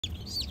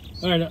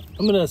All right,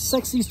 I'm gonna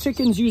sex these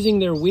chickens using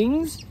their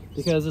wings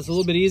because it's a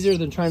little bit easier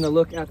than trying to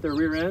look at their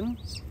rear end.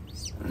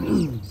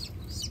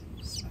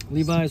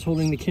 Levi is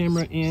holding the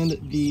camera and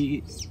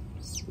the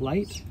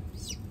light.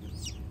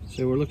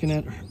 So we're looking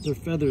at their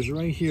feathers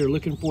right here,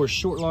 looking for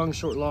short, long,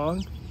 short,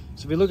 long.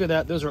 So if we look at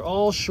that, those are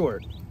all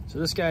short. So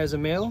this guy is a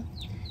male,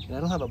 and I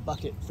don't have a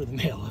bucket for the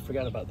male. I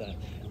forgot about that.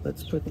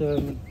 Let's put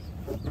them,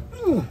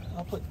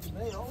 I'll put the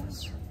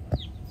males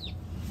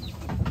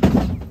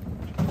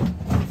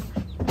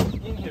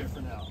in here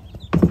for now.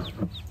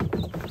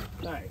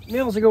 All right,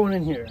 males are going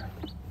in here.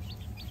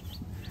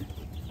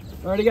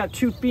 I already got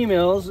 2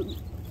 females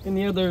in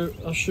the other,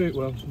 I'll show you,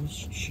 well,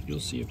 you'll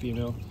see a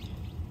female.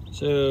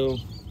 So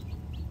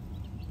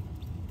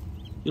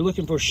you're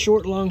looking for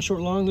short, long,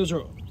 short, long. Those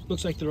are,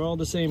 looks like they're all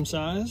the same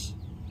size.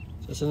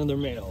 So that's another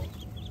male.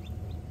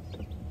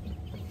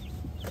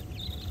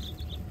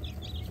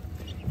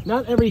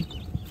 Not every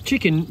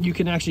chicken you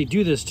can actually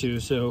do this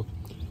to, so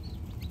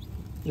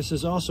this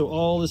is also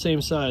all the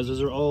same size.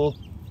 Those are all,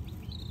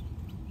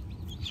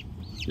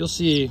 you'll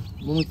see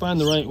when we find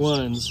the right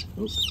ones.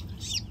 Oops.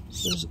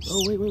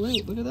 Oh, wait,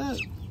 look at that.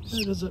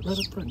 There it is right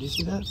up front. Do you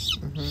see that?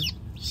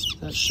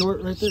 Mm-hmm. That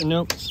short right there?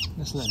 Nope,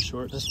 that's not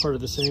short. That's part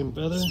of the same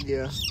feather.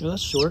 Yeah. No,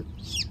 that's short.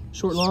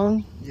 Short,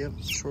 long? Yep,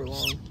 short,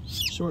 long.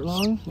 Short,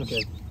 long?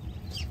 Okay.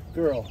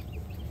 Girl.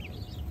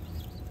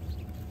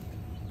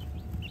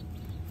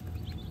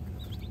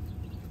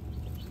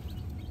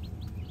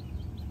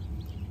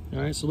 All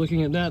right, so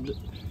looking at that,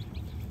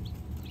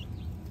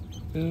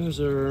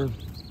 those are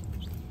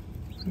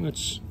pretty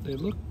much, they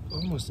look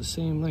almost the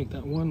same length.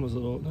 That one was a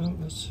little, no,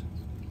 that's,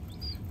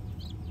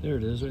 there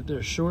it is right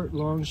there. Short,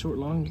 long,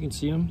 you can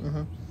see them.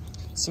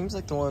 Mm-hmm. Seems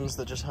like the ones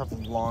that just have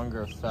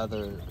longer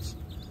feathers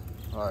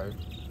are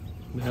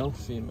Male?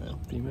 Female.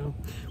 Female?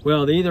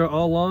 Well, they're either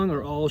all long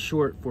or all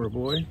short for a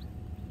boy.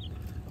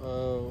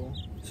 Oh.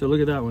 So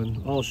look at that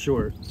one, all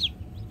short.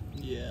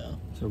 Yeah.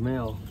 So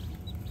male.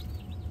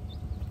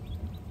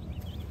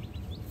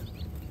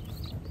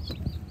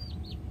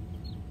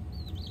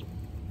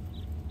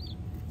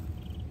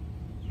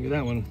 Look at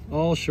that one,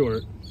 all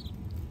short.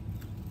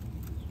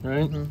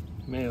 Right?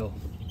 Mm-hmm. Male.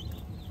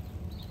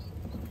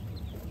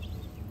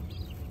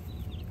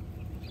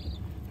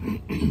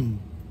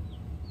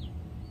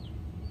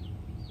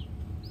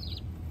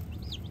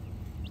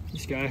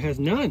 This guy has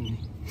none.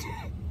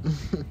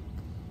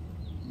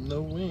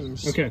 No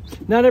wings. Okay,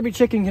 not every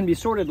chicken can be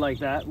sorted like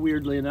that,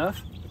 weirdly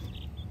enough.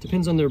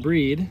 Depends on their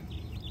breed.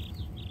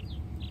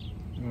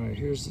 All right,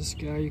 here's this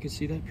guy. You can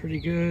see that pretty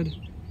good.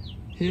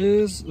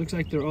 His looks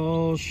like they're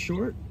all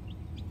short,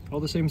 all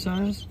the same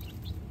size.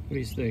 What do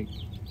you think?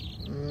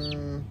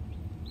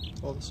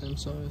 All the same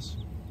size.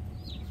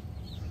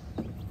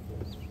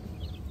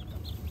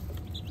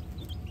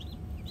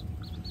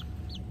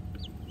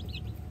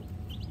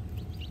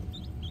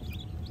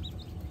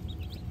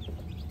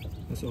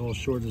 That's all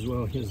short as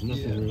well. He has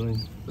nothing really.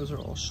 Those are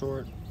all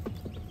short.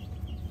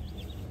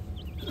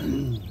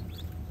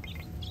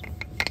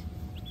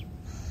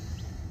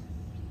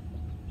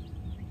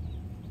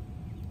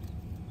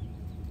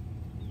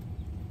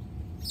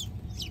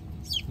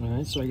 All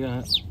right, so I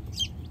got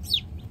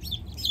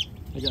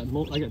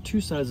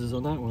 2 sizes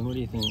on that one. What do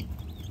you think?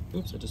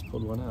 Oops, I just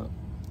pulled one out.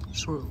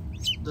 Short.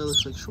 That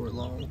looks like short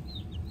long.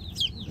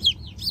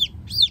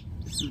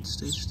 If you'd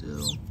stay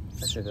still.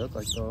 Actually, they look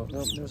like though.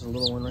 Nope, there's a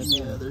little one right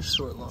there. Yeah, there's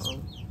short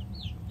long.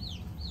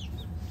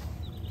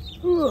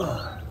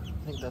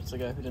 I think that's the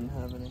guy who didn't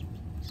have any.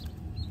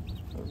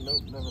 Oh,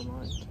 nope, never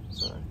mind.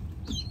 Sorry.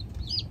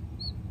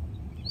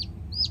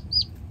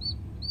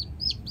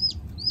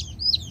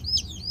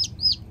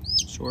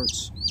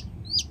 Shorts.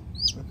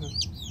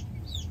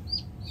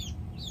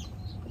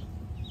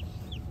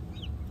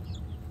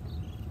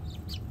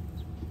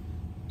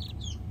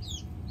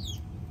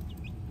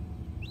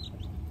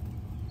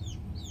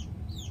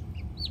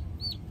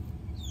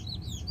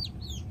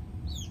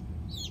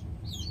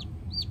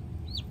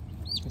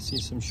 I see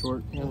some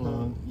short and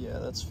long. Yeah,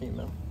 that's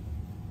female.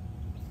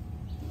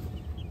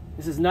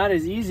 This is not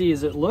as easy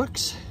as it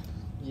looks.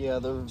 Yeah,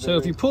 they're So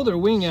if you pull their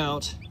wing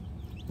out,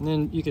 and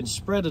then you can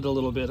spread it a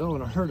little bit. I don't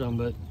want to hurt them,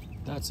 but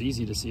that's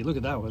easy to see. Look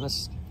at that one.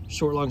 That's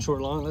short, long,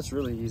 short, long. That's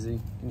really easy.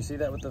 Can you see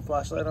that with the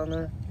flashlight on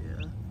there?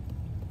 Yeah.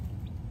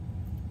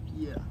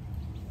 Yeah.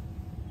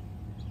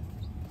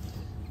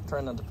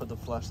 Try not to put the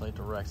flashlight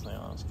directly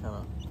on. It kind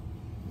of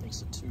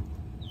makes it too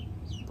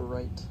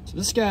bright. So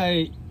this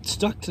guy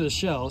stuck to the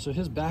shell, so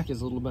his back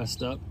is a little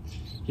messed up.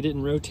 He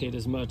didn't rotate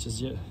as much as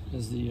the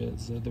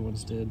other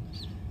ones did.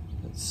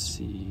 Let's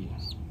see.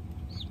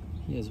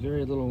 He has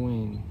very little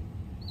wing.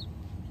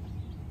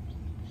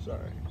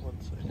 Sorry, 1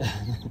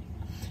 second.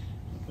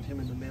 Put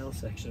him in the male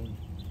section.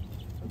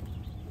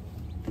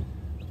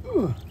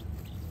 Ooh.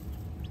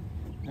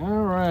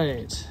 All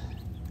right.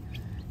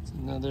 It's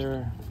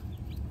another.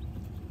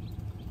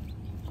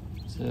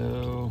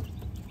 So,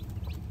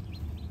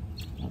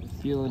 I don't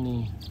feel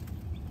any.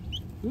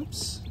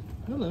 Oops.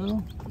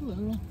 Hello.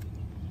 Hello.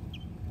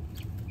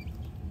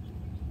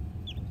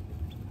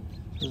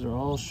 Those are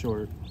all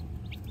short.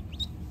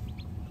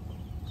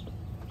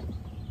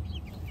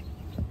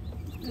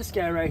 This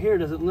guy right here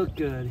doesn't look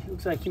good. He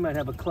looks like he might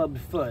have a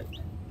clubbed foot.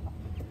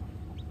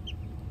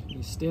 Can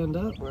you stand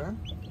up? Where?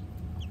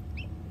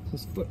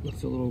 His foot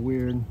looks a little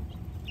weird.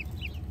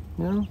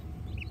 No?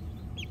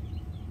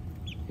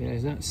 Yeah,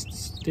 he's not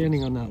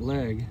standing on that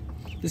leg.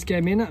 This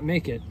guy may not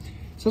make it.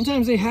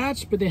 Sometimes they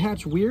hatch, but they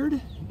hatch weird,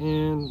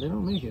 and they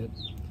don't make it.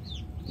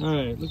 All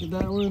right, look at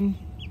that one.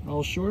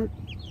 All short.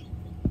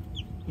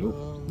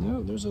 Nope.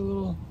 No, there's a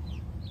little...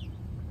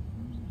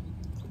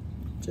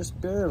 Just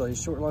barely.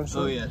 Short, long,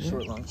 short. Oh yeah,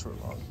 short, long, short,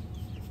 long.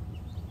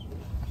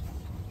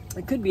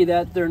 It could be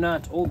that they're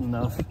not old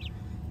enough.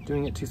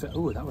 Doing it too fast.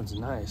 Oh, that one's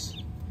nice.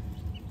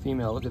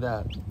 Female, look at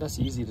that. That's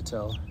easy to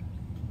tell.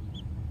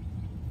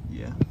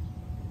 Yeah.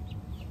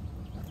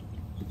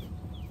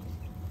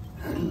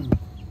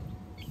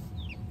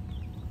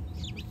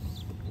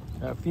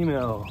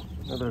 Female,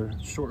 another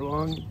short,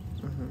 long.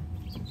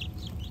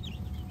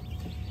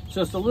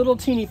 So it's the little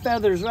teeny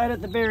feathers right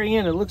at the very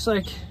end. It looks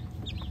like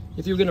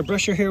if you're gonna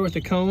brush your hair with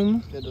a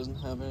comb. It doesn't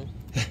have any.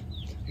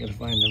 I gotta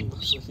find them.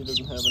 Looks like he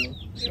doesn't have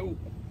any.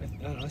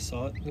 Oh, I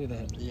saw it. Look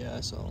at that. Yeah,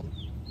 I saw him.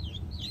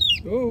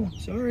 Oh,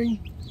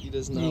 sorry. He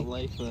does not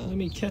like that. Let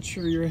me catch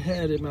your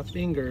head in my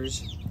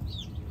fingers.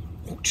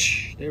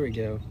 There we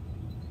go.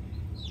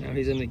 Now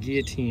he's in the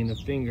guillotine of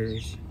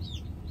fingers.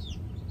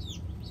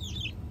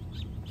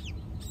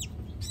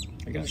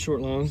 I got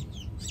short, long.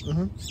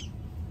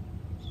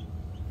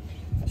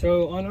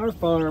 So on our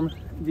farm,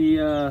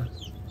 the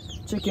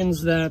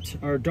chickens that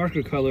are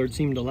darker colored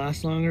seem to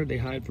last longer. They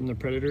hide from the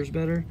predators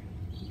better.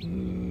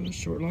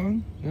 Short,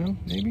 long? No,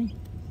 maybe?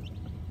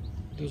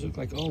 Those look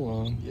like all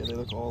long. Yeah, they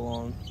look all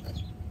long.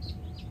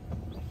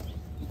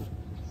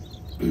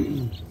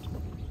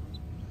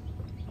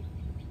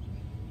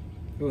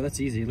 Oh, that's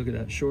easy. Look at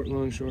that. Short,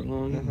 long, short,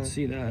 long. You can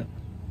see that.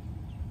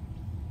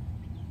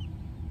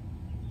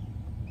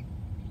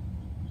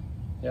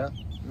 Yeah?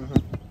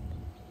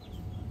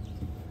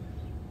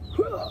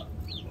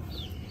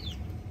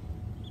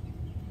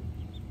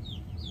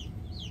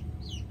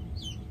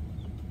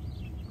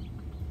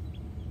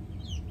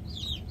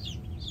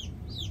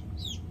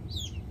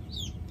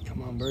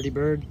 Come on, birdie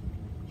bird.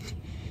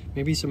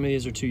 Maybe some of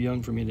these are too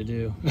young for me to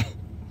do.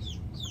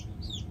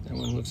 That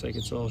one looks like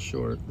it's all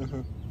short.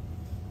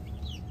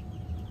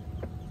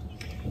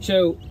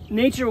 So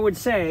nature would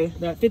say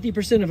that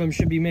 50% of them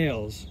should be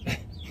males.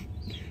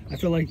 I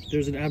feel like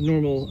there's an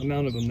abnormal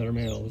amount of them that are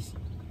males.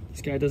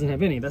 This guy doesn't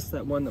have any. That's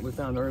that one that we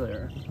found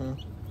earlier.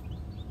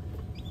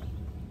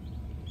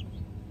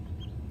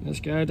 This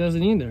guy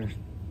doesn't either.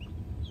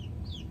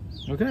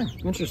 Okay,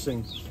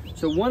 interesting.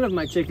 So one of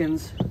my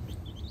chickens,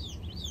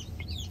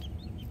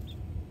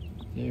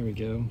 there we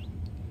go.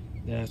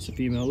 That's a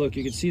female. Look,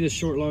 you can see the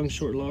short, long,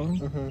 short,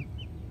 long.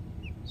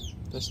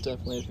 That's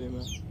definitely a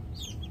female.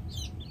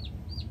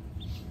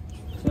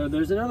 So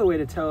there's another way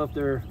to tell if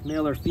they're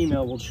male or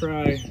female. We'll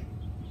try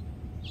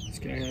this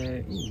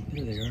guy. Ooh,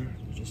 here they are.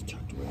 They're just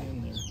tucked way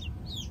in there.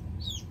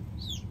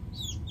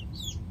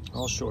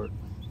 All short.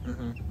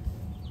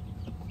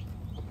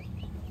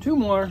 Two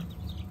more.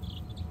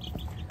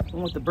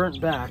 One with the burnt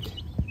back.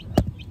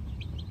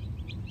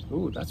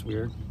 Ooh, that's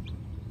weird.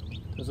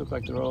 Those look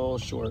like they're all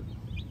short.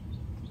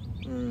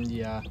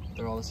 Yeah,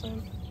 they're all the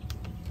same.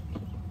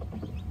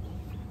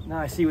 Now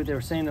I see what they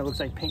were saying. That looks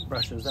like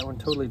paintbrushes. That one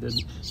totally did.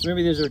 So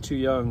maybe these are too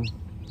young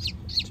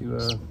to.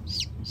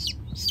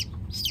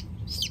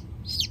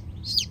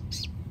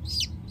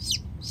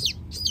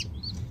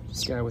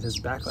 This guy with his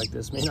back like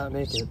this may not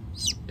make it.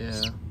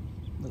 Yeah.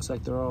 Looks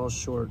like they're all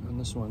short on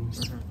this one.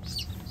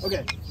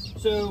 Okay,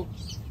 so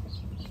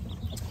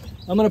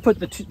I'm gonna put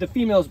the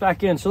females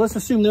back in. So let's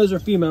assume those are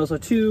females. So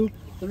 2,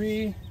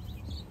 3,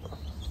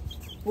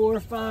 4,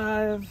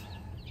 5,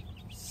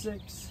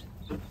 6,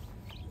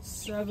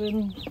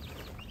 7,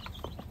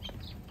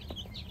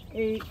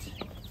 8,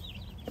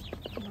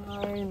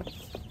 9,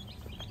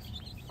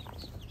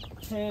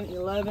 10,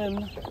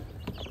 11,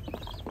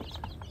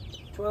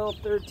 12,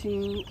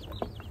 13,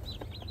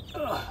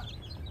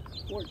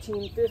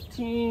 14,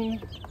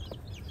 15,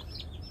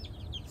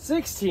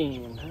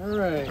 16. All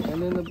right,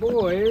 and then the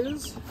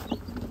boys.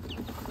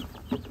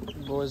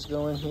 The boys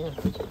go in here.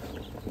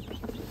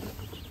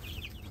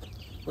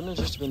 Wouldn't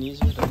it just have been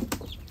easier to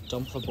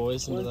dump the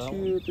boys into that 1,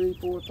 2, 3,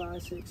 4,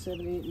 5, 6,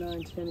 7, 8,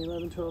 9, 10,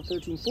 11, 12,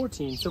 13,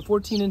 14. So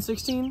 14 and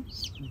 16?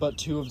 But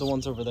two of the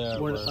ones over there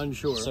We're were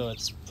unsure. So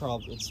it's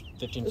 15, It's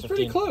 15.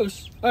 pretty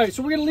close. All right,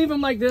 so we're gonna leave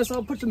them like this.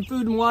 I'll put some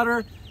food and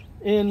water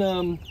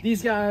in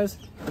these guys,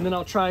 and then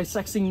I'll try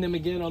sexing them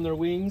again on their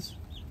wings.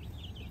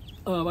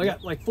 I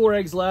got like 4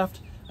 eggs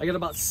left. I got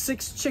about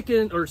 6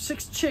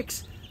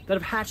 chicks that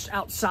have hatched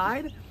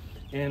outside,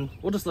 and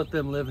we'll just let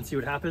them live and see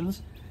what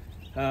happens.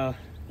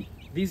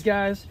 These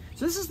guys,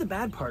 so this is the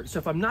bad part. So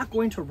if I'm not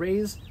going to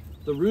raise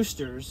the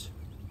roosters,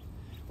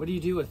 what do you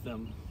do with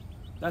them?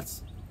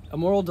 That's a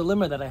moral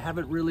dilemma that I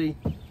haven't really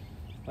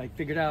like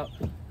figured out.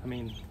 I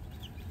mean,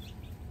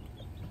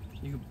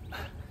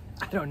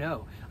 I don't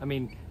know. I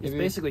mean, it's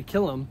basically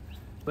kill them,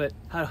 But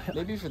how?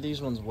 Maybe for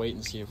these ones, wait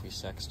and see if we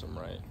sexed them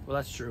right. Well,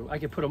 that's true. I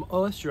could put them.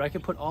 Oh, that's true. I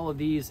could put all of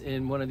these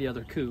in one of the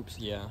other coops.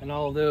 Yeah. And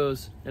all of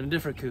those in a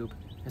different coop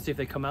and see if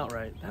they come out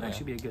right. That'd Yeah.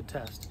 actually be a good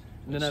test.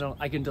 And then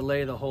I can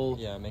delay the whole.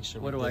 Yeah, make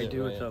sure. What we do I did it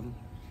do right. with them?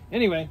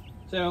 Anyway,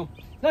 so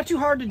not too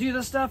hard to do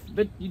this stuff,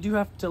 but you do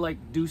have to like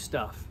do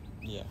stuff.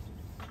 Yeah.